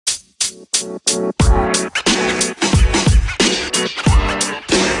What's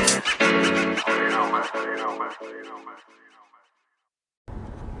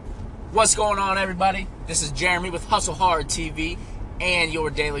going on, everybody? This is Jeremy with Hustle Hard TV and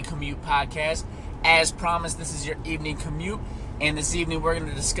your Daily Commute podcast. As promised, this is your evening commute, and this evening we're going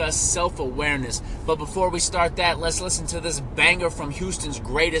to discuss self-awareness. But before we start that, let's listen to this banger from Houston's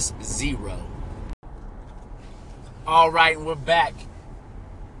Greatest Zero. All right, and we're back.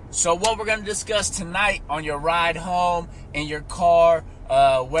 So what we're going to discuss tonight on your ride home, in your car,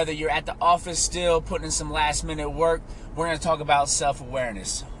 whether you're at the office still putting in some last-minute work, we're going to talk about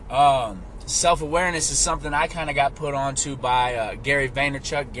self-awareness. Self-awareness is something I kind of got put onto by Gary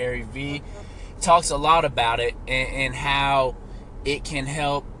Vaynerchuk. Gary V talks a lot about it and how it can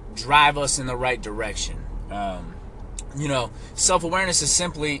help drive us in the right direction. Self-awareness is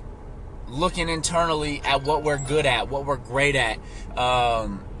simply looking internally at what we're good at, what we're great at,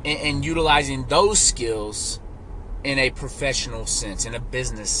 and utilizing those skills in a professional sense, in a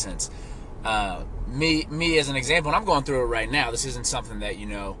business sense. Me as an example, and I'm going through it right now. This isn't something that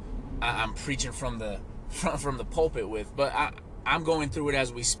I'm preaching from the pulpit with, but I'm going through it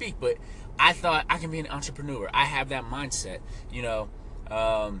as we speak. But I thought I can be an entrepreneur. I have that mindset,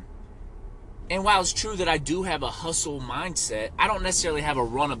 and while it's true that I do have a hustle mindset, I don't necessarily have a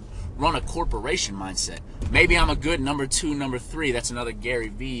run a corporation mindset. Maybe I'm a good number 2, number 3. That's another Gary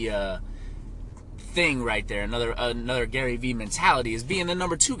V thing right there. Another Gary V mentality is being the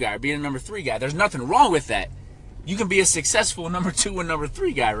number 2 guy or being a number 3 guy. There's nothing wrong with that. You can be a successful number 2 and number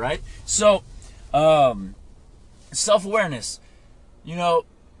 3 guy, right? So, self-awareness,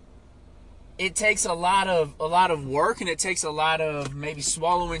 it takes a lot of work, and it takes a lot of maybe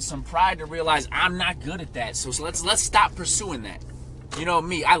swallowing some pride to realize I'm not good at that. So let's stop pursuing that.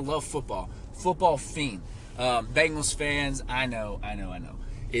 Me, I love football fiend. Bengals fans, I know.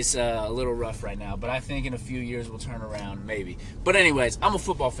 It's a little rough right now, but I think in a few years we'll turn around, maybe. But anyways, I'm a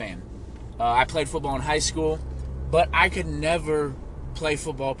football fan. I played football in high school, but I could never play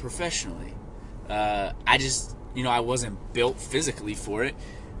football professionally. I just, I wasn't built physically for it.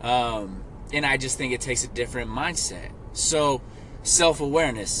 And I just think it takes a different mindset. So,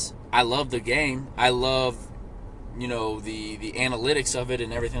 self-awareness. I love the game. I love, the analytics of it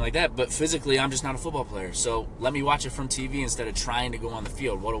and everything like that. But physically, I'm just not a football player. So, let me watch it from TV instead of trying to go on the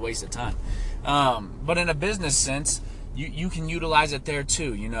field. What a waste of time. But in a business sense, you can utilize it there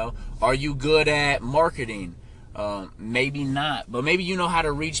too, Are you good at marketing? Maybe not. But maybe you know how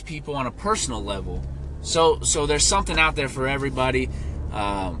to reach people on a personal level. So there's something out there for everybody.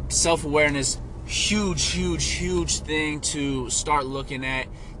 Self-awareness, huge thing to start looking at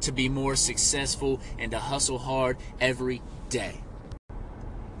to be more successful and to hustle hard every day.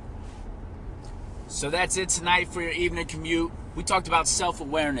 So that's it tonight for your evening commute. We talked about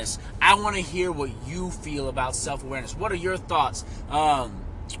self-awareness. I want to hear what you feel about self-awareness. What are your thoughts?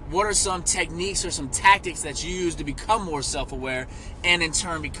 What are some techniques or some tactics that you use to become more self-aware and in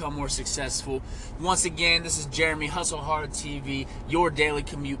turn become more successful? Once again, this is Jeremy, Hustle Hard TV, your Daily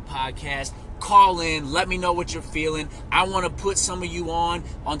Commute podcast. Call in, let me know what you're feeling. I want to put some of you on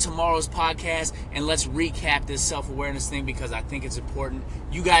tomorrow's podcast, and let's recap this self-awareness thing because I think it's important.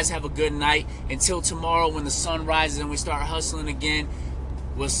 You guys have a good night. Until tomorrow when the sun rises and we start hustling again,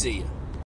 we'll see you.